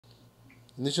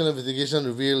Initial investigation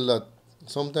revealed that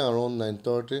sometime around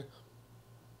 9:30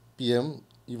 p.m.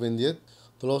 even yet,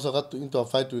 Toloza got into a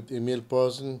fight with a male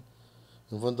person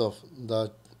in front of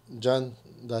the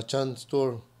Chan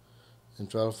store in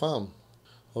Trail Farm.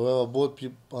 However, both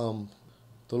people,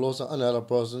 Toloza and another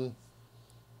person,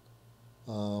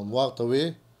 walked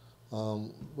away,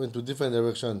 went to different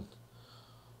directions.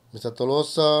 Mr.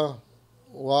 Toloza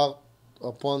walked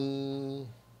upon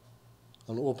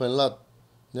an open lot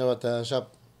near a tire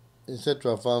shop in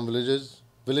Central Farm village,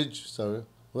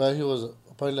 where he was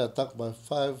apparently attacked by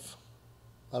five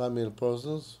other male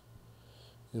persons,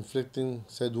 inflicting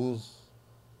said wounds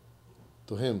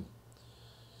to him.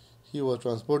 He was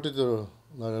transported to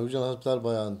the regional hospital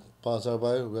by a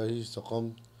passerby where he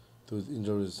succumbed to his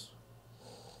injuries.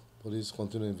 Police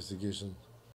continue investigation.